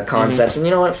concepts. And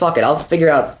you know what? Fuck it. I'll figure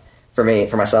out for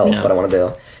myself what I want to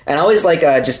do. And I always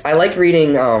I like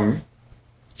reading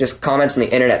just comments on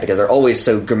the internet because they're always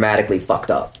so grammatically fucked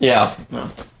up. Yeah.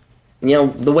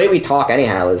 The way we talk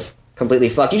anyhow is completely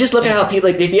fucked. You just look at how people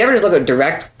if you ever just look at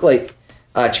direct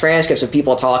transcripts of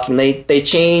people talking, they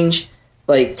change.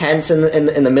 Tense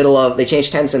in the middle of they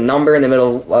change tense and number in the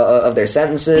middle of their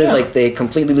sentences. Yeah. They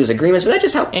completely lose agreements. But that's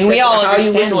just how we all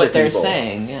understand what they're people.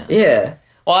 saying. Yeah.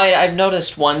 Well, I've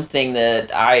noticed one thing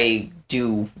that I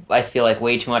do. I feel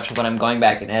way too much when I'm going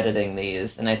back and editing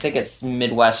these, and I think it's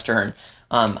Midwestern.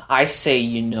 I say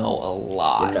a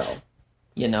lot.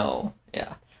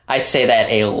 Yeah. I say that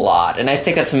a lot, and I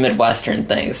think it's a Midwestern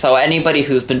thing. So anybody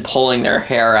who's been pulling their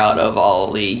hair out of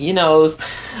all the,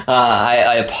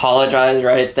 I apologize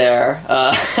right there.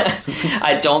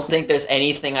 I don't think there's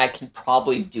anything I can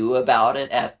probably do about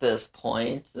it at this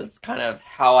point. It's kind of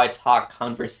how I talk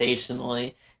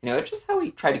conversationally. It's just how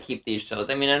we try to keep these shows.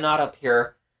 I mean, I'm not up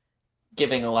here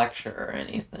giving a lecture or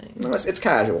anything. No, it's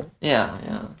casual.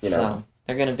 Yeah. So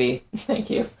they're going to be... Thank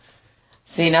you.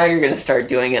 See, now you're gonna start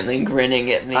doing it and then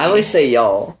grinning at me. I always say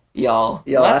y'all. Y'all.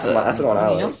 Y'all, that's the one I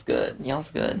like. Y'all's good. Y'all's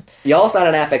good. Y'all's not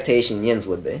an affectation, yins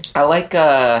would be. I like,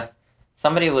 I've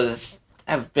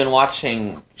been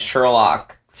watching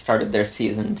Sherlock started their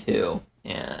season 2,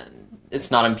 and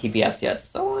it's not on PBS yet,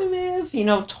 so I may have,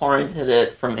 torrented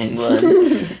it from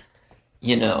England.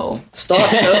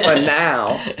 Start open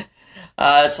now.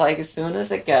 It's like as soon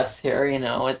as it gets here,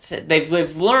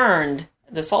 they've learned.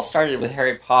 This all started with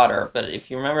Harry Potter, but if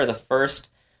you remember, the first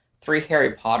 3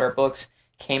 Harry Potter books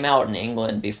came out in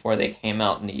England before they came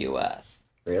out in the U.S.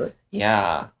 Really?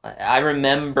 Yeah, I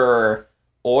remember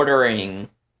ordering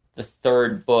the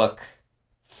 3rd book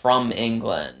from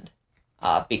England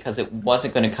because it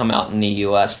wasn't going to come out in the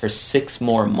U.S. for 6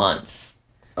 more months.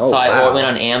 Oh, so wow. I went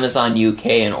on Amazon UK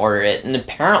and ordered it, and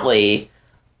apparently,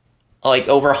 like,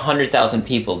 over 100,000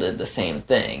 people did the same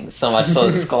thing. So much so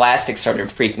that Scholastic started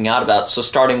freaking out about it. So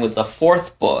starting with the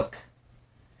 4th book,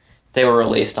 they were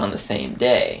released on the same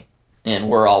day,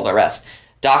 and were all the rest.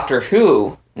 Doctor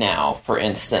Who, now, for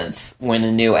instance, when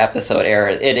a new episode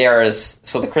airs,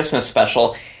 so the Christmas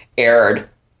special aired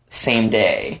same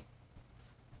day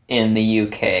in the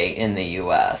UK, in the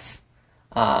US.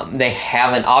 They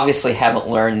obviously haven't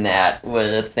learned that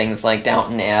with things like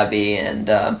Downton Abbey and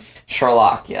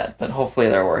Sherlock yet, but hopefully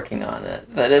they're working on it.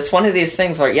 But it's one of these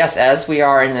things where, yes, as we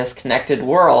are in this connected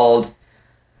world,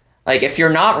 like, if you're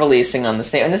not releasing on the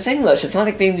same... And it's English, it's not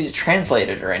like they need to translate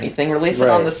it or anything. Release it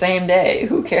on the same day.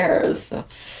 Who cares? So,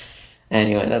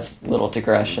 anyway, that's a little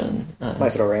digression.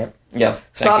 Nice little rant. Yeah.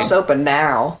 Stop soaping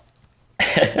now.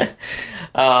 We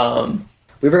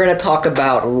were going to talk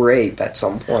about rape at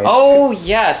some point. Oh,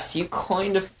 yes. You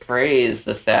coined a phrase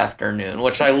this afternoon,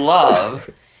 which I love.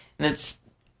 And it's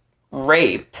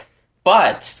rape.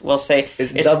 But we'll say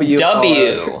it's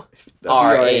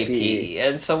W-R-A-P.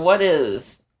 And so what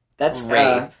is... That's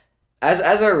rape.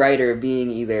 As a writer, being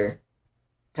either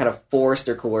kind of forced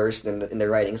or coerced into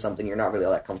writing something you're not really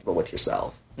all that comfortable with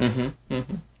yourself. Mm-hmm.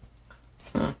 Mm-hmm.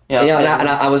 Huh. Yeah. And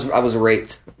I was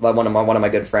raped by one of my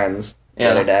good friends the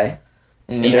other day,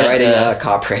 and they're writing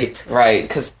cop rape. Right,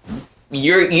 because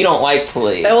you don't like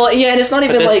police. Well, yeah, and it's not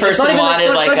even but this like person it's not wanted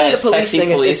even like a police sexy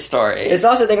thing. police story. It's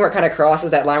also a thing where it kind of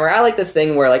crosses that line where I like the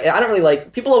thing where like I don't really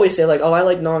like people always say like, oh, I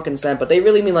like non-consent, but they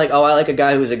really mean like, oh, I like a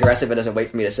guy who's aggressive and doesn't wait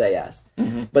for me to say yes.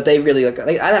 Mm-hmm. But they really like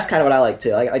that's kind of what I like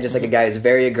too. I just like a guy who's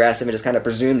very aggressive and just kind of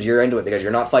presumes you're into it because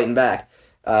you're not fighting back.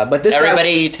 But this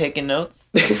everybody taking notes.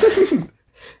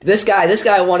 This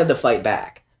guy wanted to fight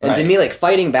back. And to me, like,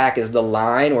 fighting back is the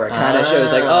line where it kind of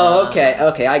shows, like, oh,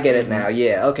 okay, I get it now.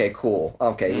 Yeah, okay, cool.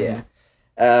 Okay,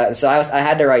 yeah. So I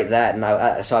had to write that,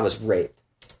 and so I was raped.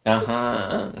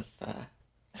 Uh-huh.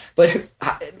 But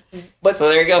so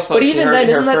there you go, folks. But even then,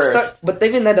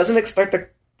 doesn't it start to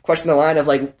question the line of,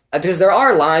 like, because there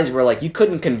are lines where, like, you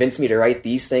couldn't convince me to write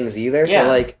these things either, so,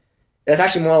 like, it's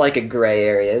actually more like a gray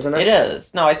area, isn't it? It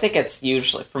is. No, I think it's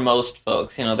usually, for most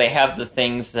folks, they have the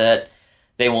things that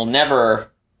they will never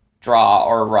draw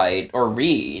or write or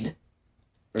read,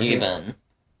 even.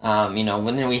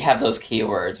 When we have those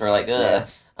keywords, we're like, ugh.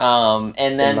 Yeah.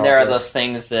 And then there are those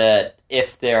things that,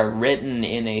 if they're written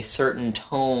in a certain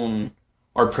tone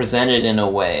or presented in a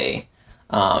way,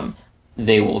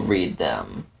 they will read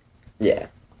them. Yeah.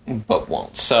 But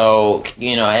won't. So,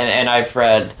 and I've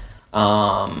read,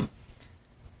 like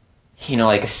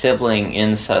a sibling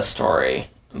incest story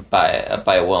by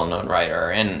a well-known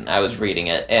writer, and I was reading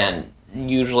it, and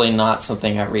usually not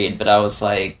something I read, but I was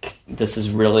like, this is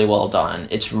really well done.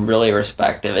 It's really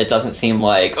respective. It doesn't seem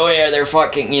like, oh yeah, they're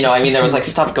fucking, there was like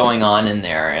stuff going on in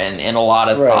there and a lot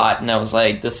of thought, and I was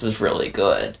like, this is really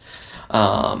good.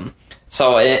 So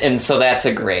that's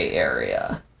a gray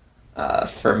area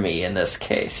for me in this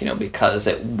case, because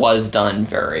it was done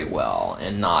very well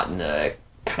and not in a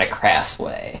kind of crass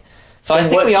way. So I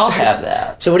think we all have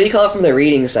that. So what do you call it from the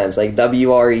reading sense? Like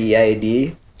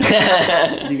WREAD?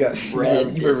 You got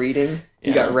read. You were reading.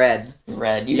 You got read.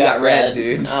 Read. You got read,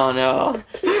 dude. Oh no.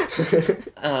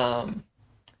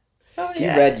 He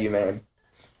read you, man.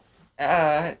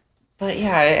 But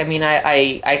yeah, I mean,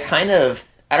 I kind of,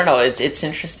 I don't know. It's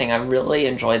interesting. I really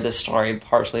enjoyed this story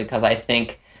partially because I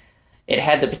think it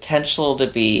had the potential to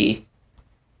be,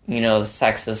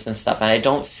 sexist and stuff, and I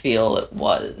don't feel it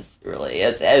was really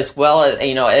as well as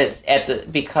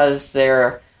because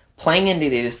they're playing into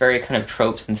these very kind of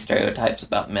tropes and stereotypes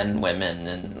about men and women,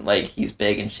 and like he's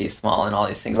big and she's small and all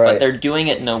these things, but they're doing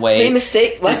it in a way. They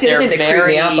mistake. Well, that's the other thing that creeped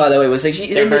me out, by the way, was like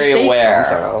they're very aware. I'm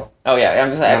sorry. Oh yeah,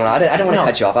 I'm sorry. I don't want to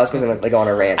cut you off. I was going to go on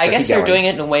a rant. I guess they're doing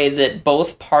it in a way that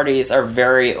both parties are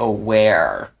very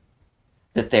aware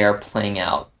that they are playing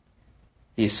out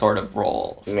these sort of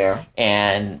roles. Yeah.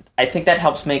 And I think that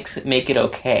helps make it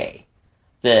okay.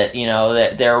 That,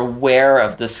 that they're aware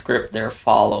of the script they're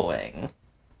following,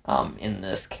 in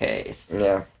this case.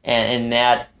 Yeah. And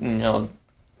that,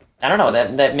 I don't know,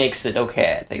 that makes it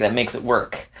okay. I think that makes it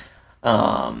work,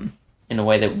 in a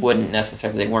way that wouldn't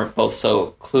necessarily, they weren't both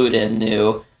so clued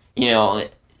into,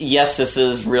 yes, this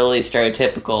is really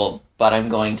stereotypical, but I'm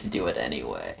going to do it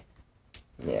anyway.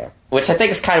 Yeah. Which I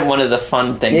think is kind of one of the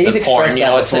fun things of porn.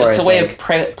 It's a way of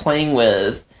playing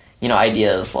with,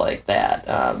 ideas like that,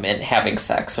 and having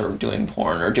sex or doing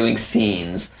porn or doing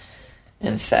scenes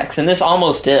in sex. And this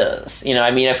almost is.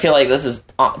 I feel like this is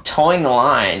towing the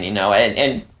line,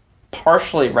 and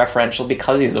partially referential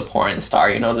because he's a porn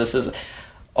star. This is,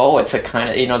 it's a kind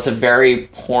of, it's a very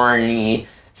porny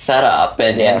setup,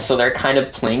 and so they're kind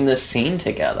of playing this scene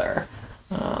together.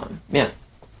 Yeah.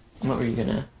 What were you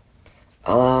gonna...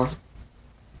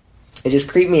 It just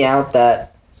creeped me out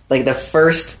that, like, the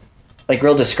first, like,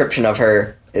 real description of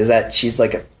her is that she's,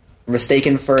 like,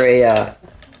 mistaken for a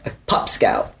pup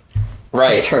scout.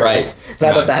 Right. I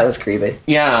thought that was creepy.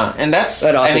 Yeah, and that's...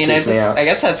 I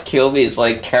guess that's Kilby's,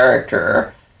 like,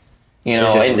 character. In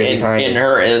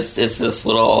her is this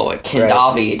little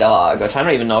Kendavi dog, which I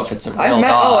don't even know if it's a real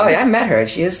dog. I met her.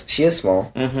 She is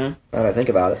small. Mm-hmm. Now that I think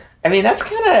about it. That's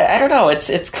kind of... I don't know.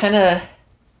 It's kind of...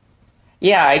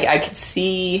 Yeah, I could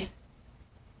see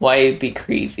why it'd be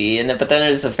creepy, but then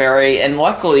there's a very... And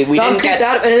luckily, we didn't get...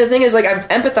 And the thing is, like, I've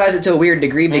empathized it to a weird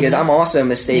degree because I'm also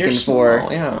mistaken for...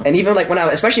 Yeah. And even, like,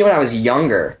 especially when I was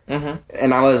younger,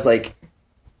 and I was, like,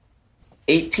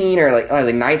 18 or, like,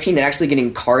 19 and actually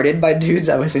getting carded by dudes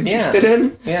I was interested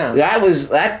in. Yeah. I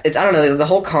don't know, the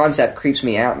whole concept creeps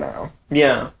me out now.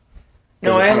 Yeah.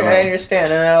 No, I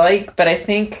understand, and but I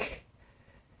think...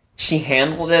 She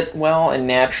handled it well and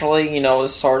naturally,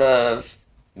 was sort of,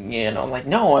 like,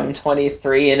 no, I'm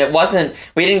 23, and it wasn't,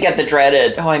 we didn't get the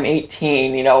dreaded, I'm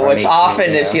 18, which 18,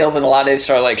 often it feels in a lot of these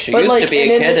stories, like, she used to be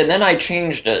a kid, and then I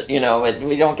changed it,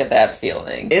 we don't get that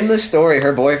feeling. In the story,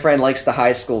 her boyfriend likes the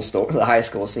high school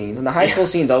scenes, and the high school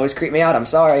scenes always creep me out, I'm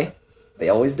sorry. They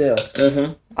always do.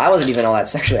 Mm-hmm. I wasn't even all that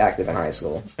sexually active in high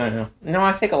school. I know. No,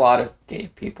 I think a lot of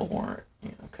gay people weren't,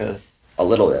 because... A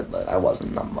little bit, but I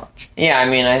wasn't, not much. Yeah,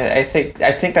 I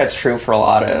think that's true for a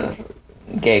lot of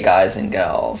gay guys and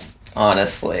gals,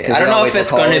 honestly. I don't know if it's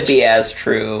going to be as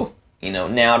true,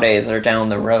 nowadays or down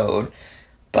the road.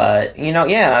 But, it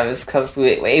was because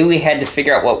we had to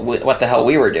figure out what the hell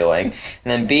we were doing, and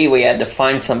then B, we had to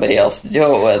find somebody else to do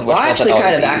it with, which I actually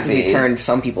kind of easy. actively turned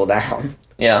some people down.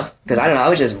 Yeah. Because, I don't know, I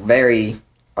was just very...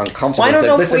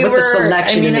 uncomfortable with the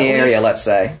selection in the area, let's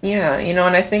say. Yeah,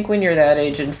 and I think when you're that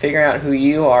age and figuring out who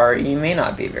you are, you may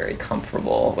not be very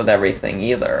comfortable with everything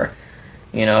either.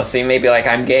 So you may be like,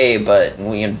 I'm gay, but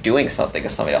doing something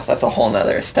with somebody else, that's a whole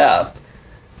nother step.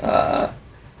 Or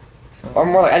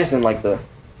more like, I just didn't like the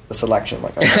selection.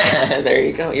 Like there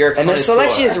you go. You're a and the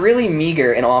selection is really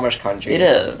meager in Amish country. It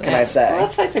is. Can I say? Well,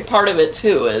 that's like the part of it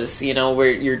too. Is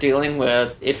where you're dealing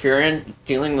with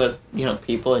dealing with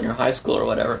people in your high school or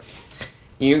whatever,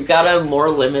 you've got a more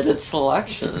limited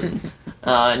selection,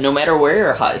 no matter where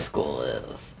your high school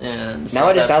is. And so now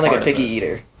I just sound like a picky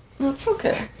eater. No, it's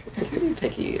okay. You're a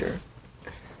picky eater.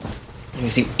 You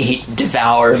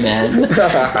devour men.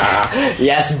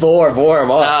 Yes, bore them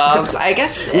up. I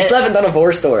guess... We still haven't done a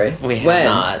vor story. We have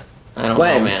not. I don't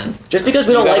know, man. Just because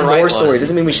we don't like vor stories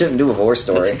doesn't mean we shouldn't do a vor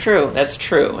story. That's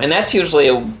true. And that's usually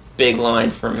a big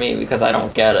line for me because I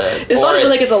don't get it. It's not even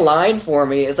like it's a line for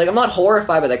me. It's like I'm not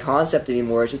horrified by the concept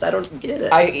anymore. It's just I don't get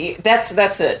it.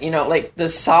 That's it. Like the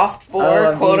soft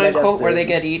vor, quote unquote, where they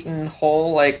get eaten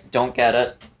whole, like, don't get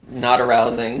it. Not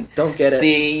arousing. Don't get it.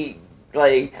 The...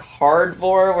 like hard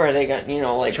vor where they got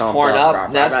like chomped torn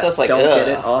up. That's just like don't get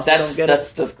it. Also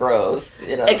that's just gross.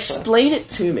 Explain it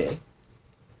to me.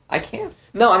 I can't.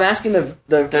 No, I'm asking the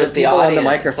people audience, on the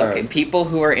microphone. Okay, people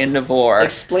who are into vor.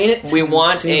 Explain it. We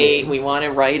want a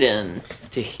write-in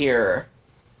to hear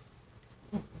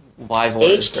why vor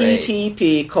is great.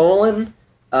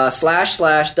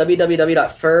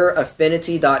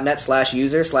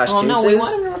 http://www.furaffinity.net/user/tunes. No, we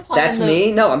want to reply. That's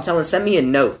me. No, send me a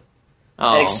note.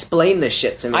 Oh. And explain this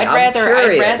shit to me. I'd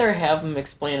rather have them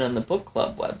explain on the book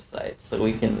club website so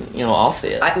we can, all see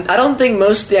it. I don't think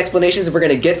most of the explanations we're going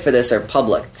to get for this are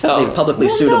public. Publicly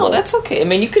suitable. No, that's okay.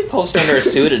 You could post under a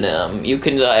pseudonym. You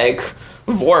can,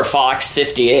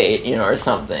 VorFox58, or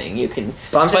something. You can.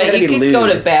 But I'm saying you can lewd.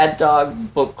 Go to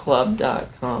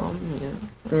baddogbookclub.com.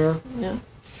 Yeah.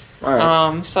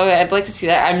 All right. So I'd like to see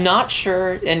that. I'm not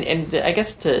sure, and I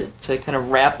guess to kind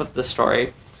of wrap up the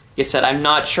story, I said, I'm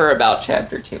not sure about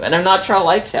Chapter 2. And I'm not sure I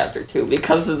like Chapter 2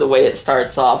 because of the way it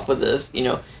starts off with this,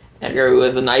 Edgar, who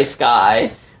was a nice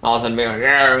guy, all of a sudden being like,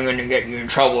 yeah, I'm going to get you in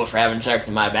trouble for having sex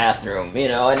in my bathroom,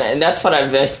 and that's what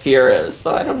my fear is.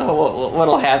 So I don't know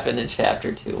what'll happen in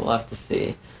Chapter 2. We'll have to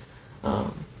see.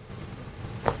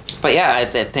 But yeah,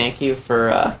 thank you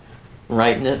for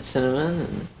writing it, Cinnamon.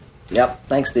 And, yep,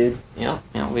 thanks, dude. Yeah,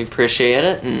 we appreciate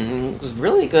it, and it was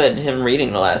really good him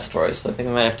reading the last story. So I think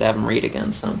I might have to have him read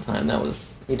again sometime.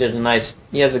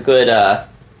 He has a good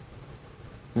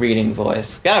reading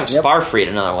voice. Gotta have Sparf read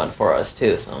another one for us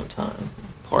too sometime.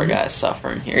 Poor guy's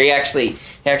suffering here. He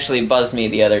actually buzzed me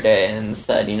the other day and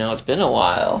said, it's been a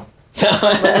while.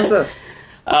 When was this?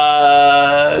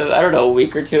 I don't know, a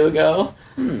week or two ago.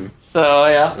 So,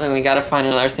 yeah, and we gotta find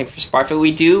another thing for Spark. But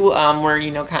we do,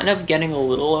 we're, kind of getting a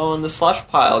little low in the slush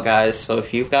pile, guys. So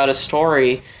if you've got a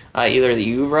story, either that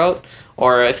you wrote,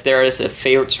 or if there is a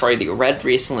favorite story that you read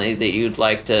recently that you'd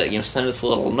like to, send us a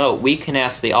little note, we can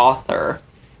ask the author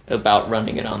about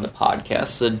running it on the podcast.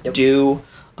 So do,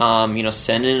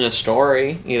 send in a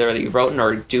story, either that you wrote,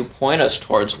 or do point us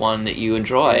towards one that you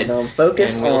enjoyed.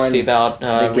 Focus and we'll on see about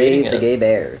the gay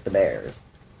bears, the bears.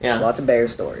 Yeah. Lots of bear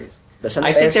stories.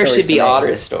 I think there should be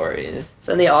otter stories.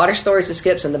 Send the otter stories to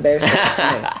Skips and the bear stories to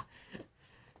me.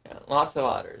 Yeah, lots of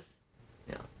otters.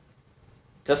 Yeah.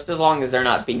 Just as long as they're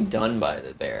not being done by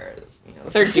the bears.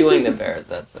 If they're doing the bears,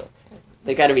 that's okay.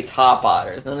 They got to be top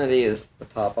otters. None of these. The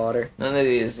top otter. None of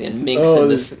these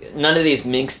minks. None of these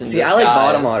minks in the See, I like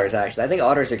bottom otters actually. I think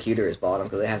otters are cuter as bottom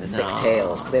because they have the thick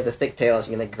tails. Because they have the thick tails,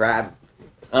 you can grab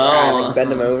and bend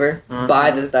them over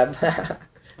by the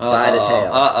by the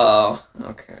tail.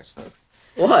 Okay. So.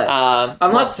 What?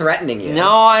 I'm not threatening you.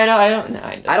 No, I don't. No,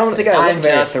 I don't think I look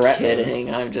very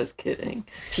threatening. I'm just kidding.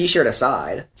 T-shirt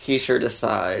aside.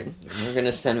 You're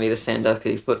gonna send me to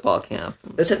Sandusky football camp.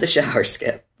 Let's hit the shower,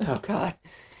 Skip. Oh God.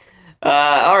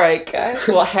 All right, guys.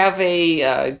 We'll have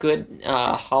a good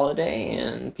holiday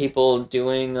and people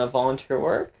doing volunteer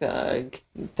work.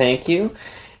 Thank you,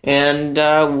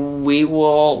 and we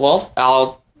will. Well,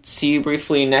 I'll see you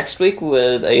briefly next week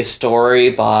with a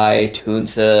story by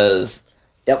Toonses.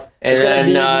 Yep. And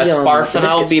then Sparf and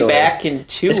I will be back in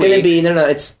 2 weeks. It's going to be no.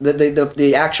 It's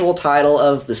the actual title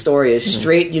of the story is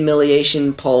Straight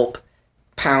Humiliation Pulp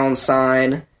 #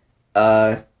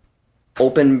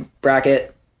 open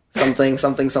bracket something.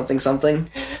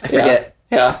 I forget.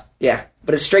 Yeah.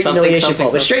 But it's Straight Humiliation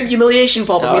Pulp. It's Straight Humiliation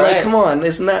Pulp. I mean, like, come on,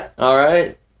 isn't that all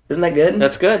right? Isn't that good?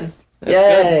 That's good.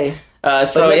 Yay. Good.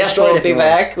 So yes, we'll be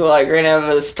back. We're going to have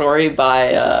a story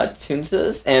by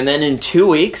Toonses, and then in 2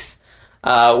 weeks.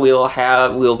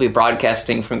 We'll be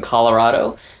broadcasting from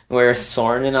Colorado, where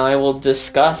Soren and I will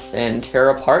discuss and tear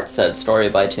apart said story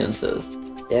by Toonses.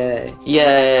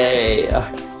 Yay!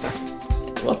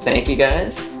 Well, thank you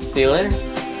guys. See you later.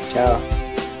 Ciao.